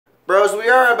Bros, we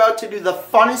are about to do the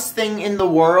funnest thing in the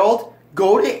world.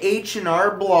 Go to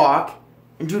H&R Block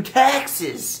and do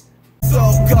taxes. So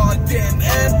goddamn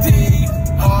empty,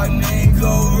 I may go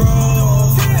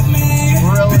wrong. Hit me,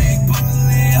 really?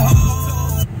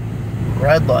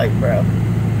 Red light, bro.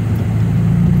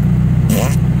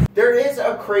 There is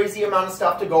a crazy amount of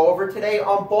stuff to go over today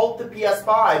on both the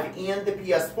PS5 and the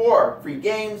PS4. Free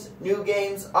games, new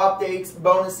games, updates,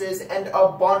 bonuses, and a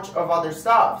bunch of other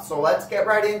stuff. So let's get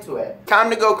right into it. Time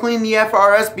to go clean the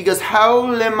FRS because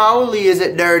holy moly is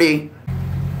it dirty.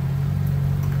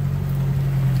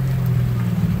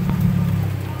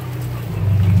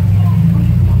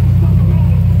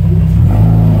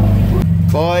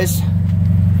 Boys,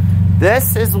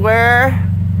 this is where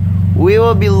we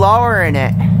will be lowering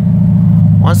it.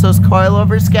 Once those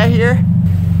coilovers get here,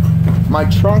 my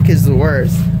trunk is the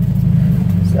worst.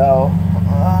 So,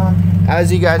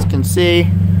 as you guys can see,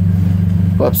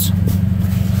 whoops.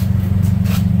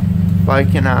 If I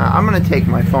can, I'm gonna take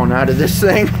my phone out of this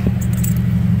thing.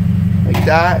 Like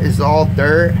that is all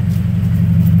dirt.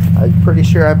 I'm pretty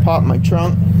sure I popped my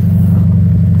trunk.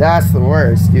 That's the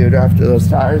worst, dude, after those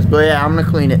tires. But yeah, I'm gonna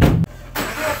clean it.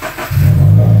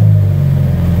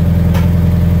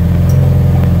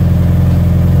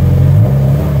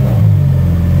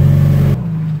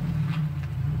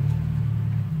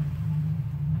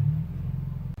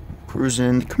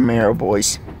 Cruising the Camaro,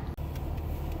 boys.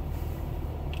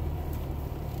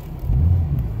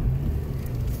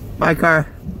 Bye, car.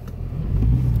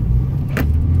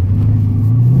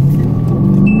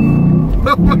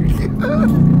 Oh my god.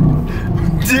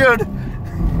 Dude.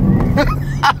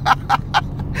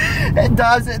 It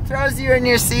does. It throws you in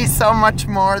your seat so much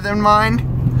more than mine.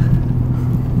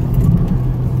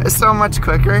 It's so much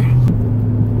quicker.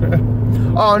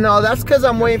 Oh no, that's because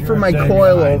I'm waiting for my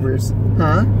coilovers.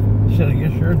 Huh? Should I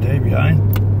guess you're a day behind?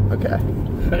 Okay.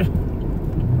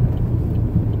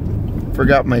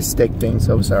 Forgot my stick thing,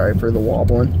 so sorry for the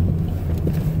wobbling.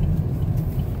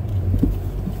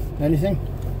 Anything?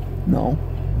 No.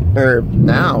 Or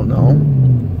now, no.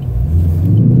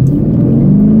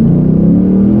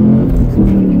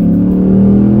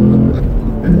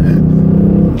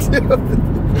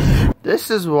 This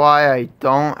is why I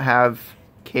don't have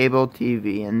cable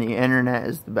TV and the internet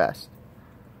is the best.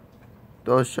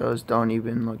 Those shows don't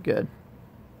even look good.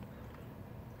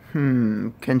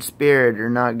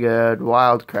 Conspirator, not good.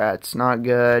 Wildcrats, not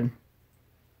good.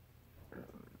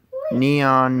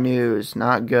 Neon News,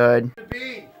 not good.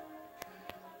 Beans.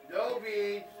 No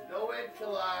beans, no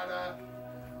enchilada,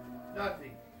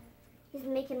 nothing. He's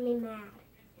making me mad.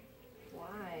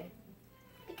 Why?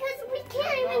 Because we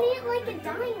can't even eat like a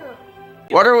diner.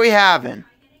 What are we having?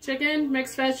 Chicken,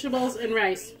 mixed vegetables, and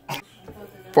rice.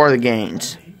 For the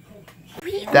gains.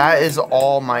 That is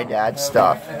all my dad's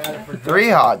stuff. 3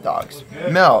 hot dogs,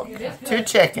 milk, 2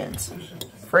 chickens,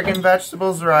 freaking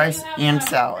vegetables, rice, and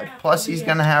salad. Plus he's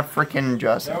gonna have freaking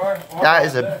dressing. That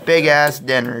is a big ass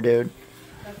dinner, dude.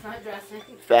 That's not dressing.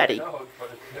 Fatty.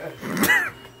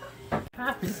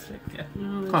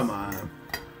 Come on.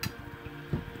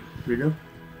 You do?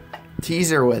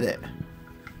 Teaser with it.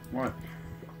 What?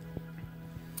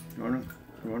 You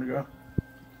wanna go?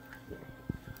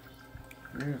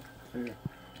 Yeah. Here.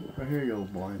 I hear you,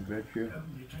 old blind bitch, you. I thought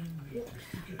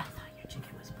your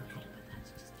chicken was broken, but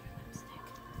that's just your lipstick.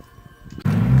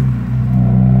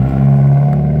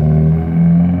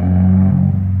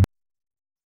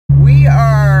 We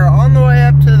are on the way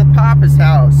up to the Papa's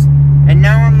house, and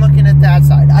now I'm looking at that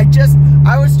side. I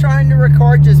was trying to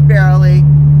record just barely,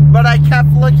 but I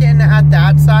kept looking at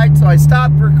that side, so I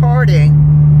stopped recording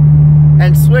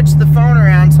and switched the phone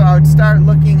around so I would start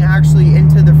looking actually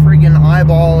into the friggin'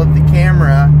 eyeball of the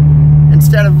camera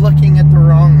instead of looking at the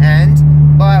wrong end.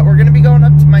 But we're gonna be going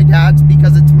up to my dad's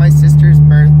because it's my sister's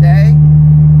birthday,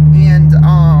 and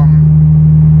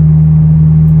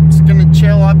just gonna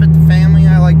chill up at the family.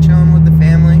 I like chilling with the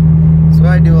family, so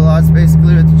I do a lot. It's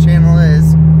basically what the channel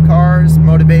is: cars,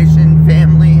 motivation,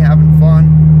 family, having fun,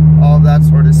 all of that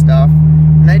sort of stuff.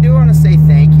 And I do want to say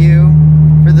thank you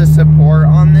for the support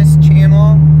on this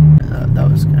channel. That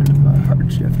was kind of a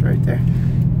hard shift right there.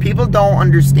 People don't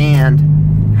understand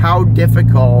how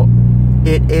difficult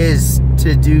it is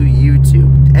to do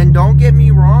YouTube. And don't get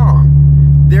me wrong,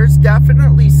 there's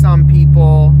definitely some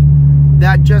people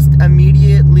that just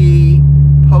immediately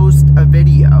post a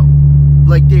video.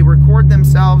 Like they record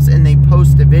themselves and they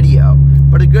post a video.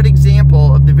 But a good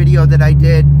example of the video that I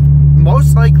did,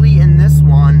 most likely in this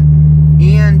one,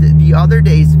 and the other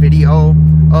day's video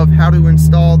of how to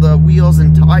install the wheels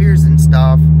and tires and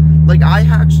stuff, like I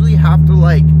actually have to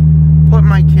like put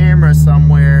my camera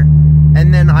somewhere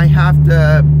and then I have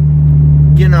to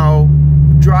you know,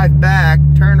 drive back,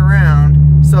 turn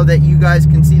around, so that you guys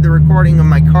can see the recording of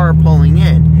my car pulling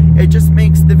in. It just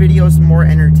makes the videos more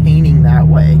entertaining that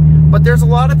way. But there's a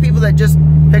lot of people that just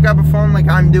pick up a phone like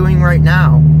I'm doing right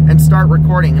now and start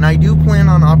recording. And I do plan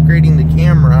on upgrading the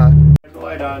camera. Leave the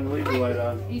light on, leave the light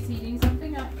on. He's heating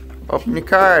something up. Open your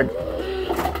card.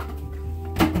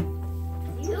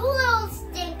 You little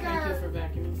Thank you sticker. for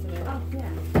vacuuming today. Oh, yeah.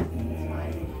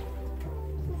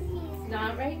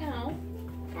 Not right now.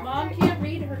 Mom can't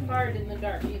read her card in the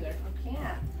dark either. I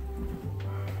can't.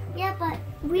 Yeah, but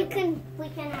we can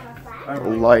have a flash.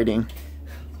 Lighting.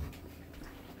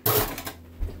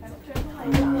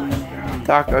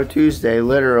 Taco Tuesday,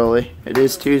 literally. It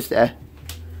is Tuesday.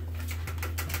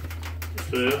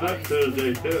 So that's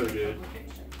Thursday too, dude.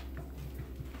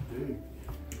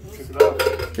 Check it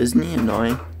out. Isn't he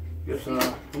annoying? Guess I'm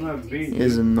not beating He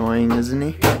is annoying, isn't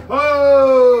he?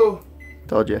 Oh!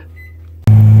 Told you.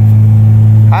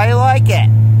 How you like it?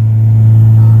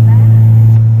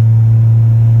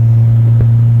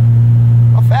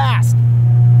 How fast?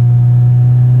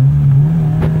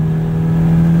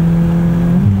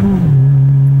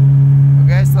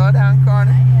 Okay, slow down,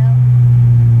 corner.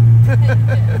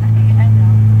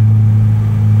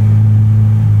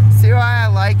 See why I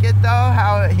like it though?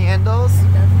 How it handles?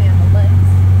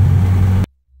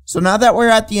 So now that we're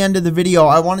at the end of the video,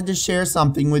 I wanted to share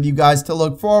something with you guys to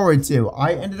look forward to.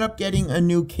 I ended up getting a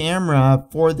new camera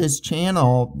for this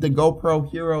channel, the GoPro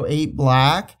Hero 8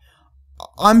 Black.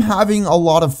 I'm having a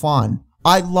lot of fun.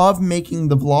 I love making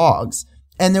the vlogs.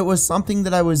 And it was something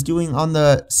that I was doing on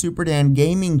the Super Dan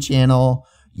Gaming channel.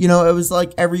 You know, it was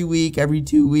like every week, every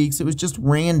 2 weeks. It was just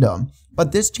random.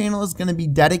 But this channel is going to be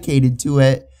dedicated to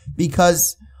it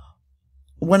because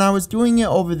when I was doing it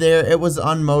over there, it was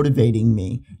unmotivating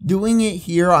me. Doing it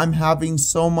here, I'm having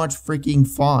so much freaking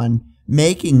fun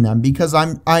making them because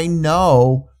I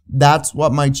know that's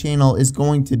what my channel is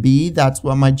going to be. That's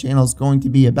what my channel is going to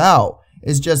be about.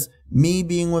 It's just me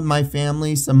being with my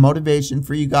family, some motivation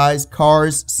for you guys,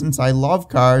 cars, since I love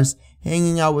cars,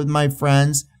 hanging out with my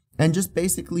friends, and just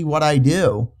basically what I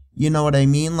do. You know what I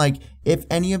mean? Like, if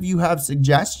any of you have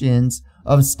suggestions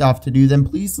of stuff to do, then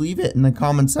please leave it in the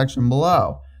comment section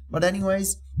below. But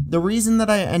anyways, the reason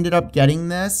that I ended up getting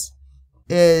this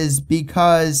is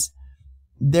because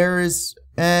there's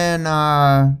an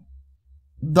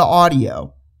the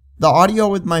audio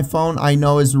with my phone I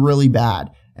know is really bad,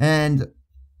 and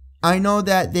I know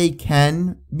that they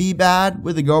can be bad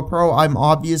with a GoPro. I'm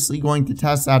obviously going to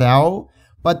test that out,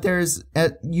 but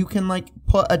you can like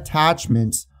put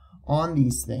attachments on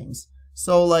these things.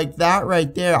 So like that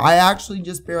right there, I actually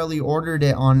just barely ordered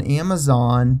it on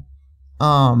Amazon.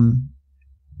 And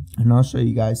I'll show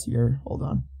you guys here. Hold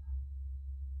on.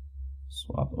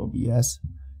 Swap OBS.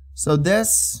 So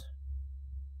this,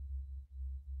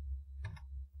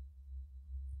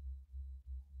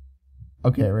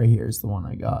 okay, right here is the one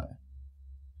I got.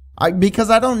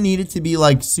 Because I don't need it to be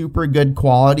like super good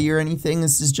quality or anything.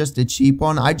 This is just a cheap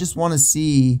one. I just want to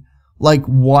see like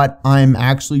what I'm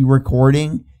actually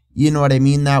recording. You know what I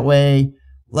mean? That way,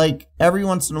 like every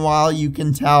once in a while you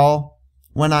can tell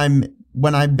I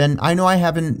know I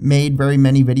haven't made very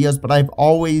many videos, but I've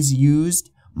always used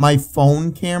my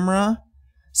phone camera.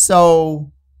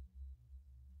 So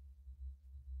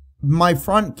my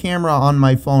front camera on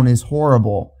my phone is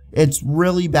horrible. It's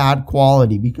really bad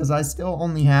quality because I still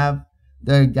only have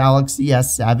the Galaxy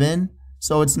S7,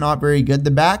 so it's not very good.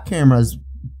 The back camera is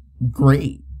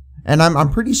great. And I'm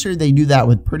pretty sure they do that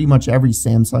with pretty much every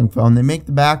Samsung phone. They make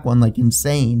the back one like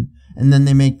insane, and then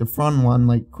they make the front one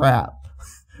like crap.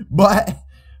 But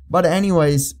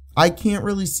anyways, I can't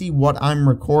really see what I'm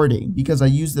recording because I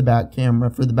use the back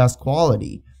camera for the best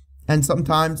quality. And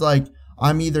sometimes like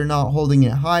I'm either not holding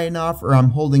it high enough or I'm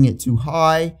holding it too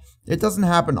high. It doesn't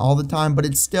happen all the time, but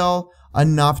it's still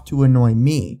enough to annoy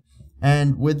me.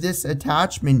 And with this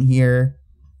attachment here,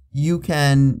 you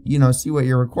can, you know, see what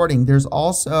you're recording. There's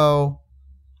also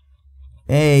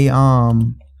a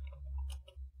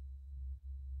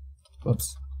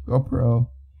GoPro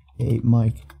 8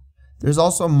 mic. There's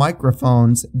also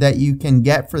microphones that you can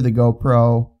get for the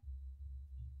GoPro.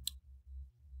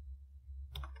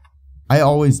 I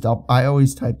always type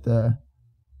the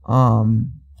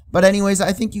but anyways,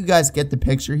 I think you guys get the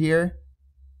picture here.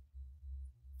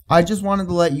 I just wanted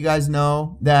to let you guys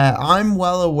know that I'm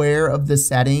well aware of the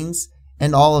settings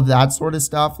and all of that sort of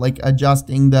stuff, like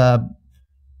adjusting the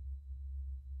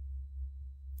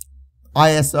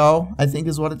ISO, I think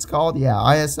is what it's called. Yeah,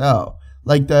 ISO.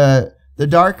 Like the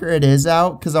darker it is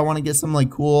out, because I want to get some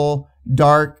like cool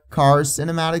dark car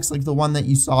cinematics like the one that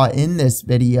you saw in this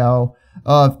video.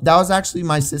 That was actually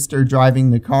my sister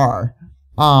driving the car.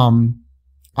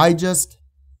 I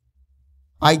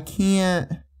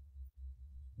can't,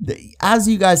 as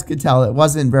you guys could tell, it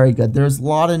wasn't very good. There's a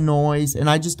lot of noise, and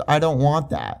I don't want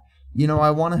that. You know,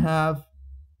 I want to have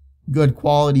good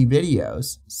quality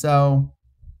videos. So,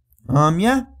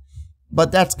 yeah.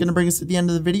 But that's going to bring us to the end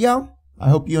of the video. I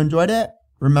hope you enjoyed it.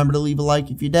 Remember to leave a like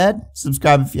if you did.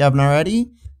 Subscribe if you haven't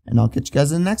already. And I'll catch you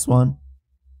guys in the next one.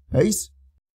 Peace.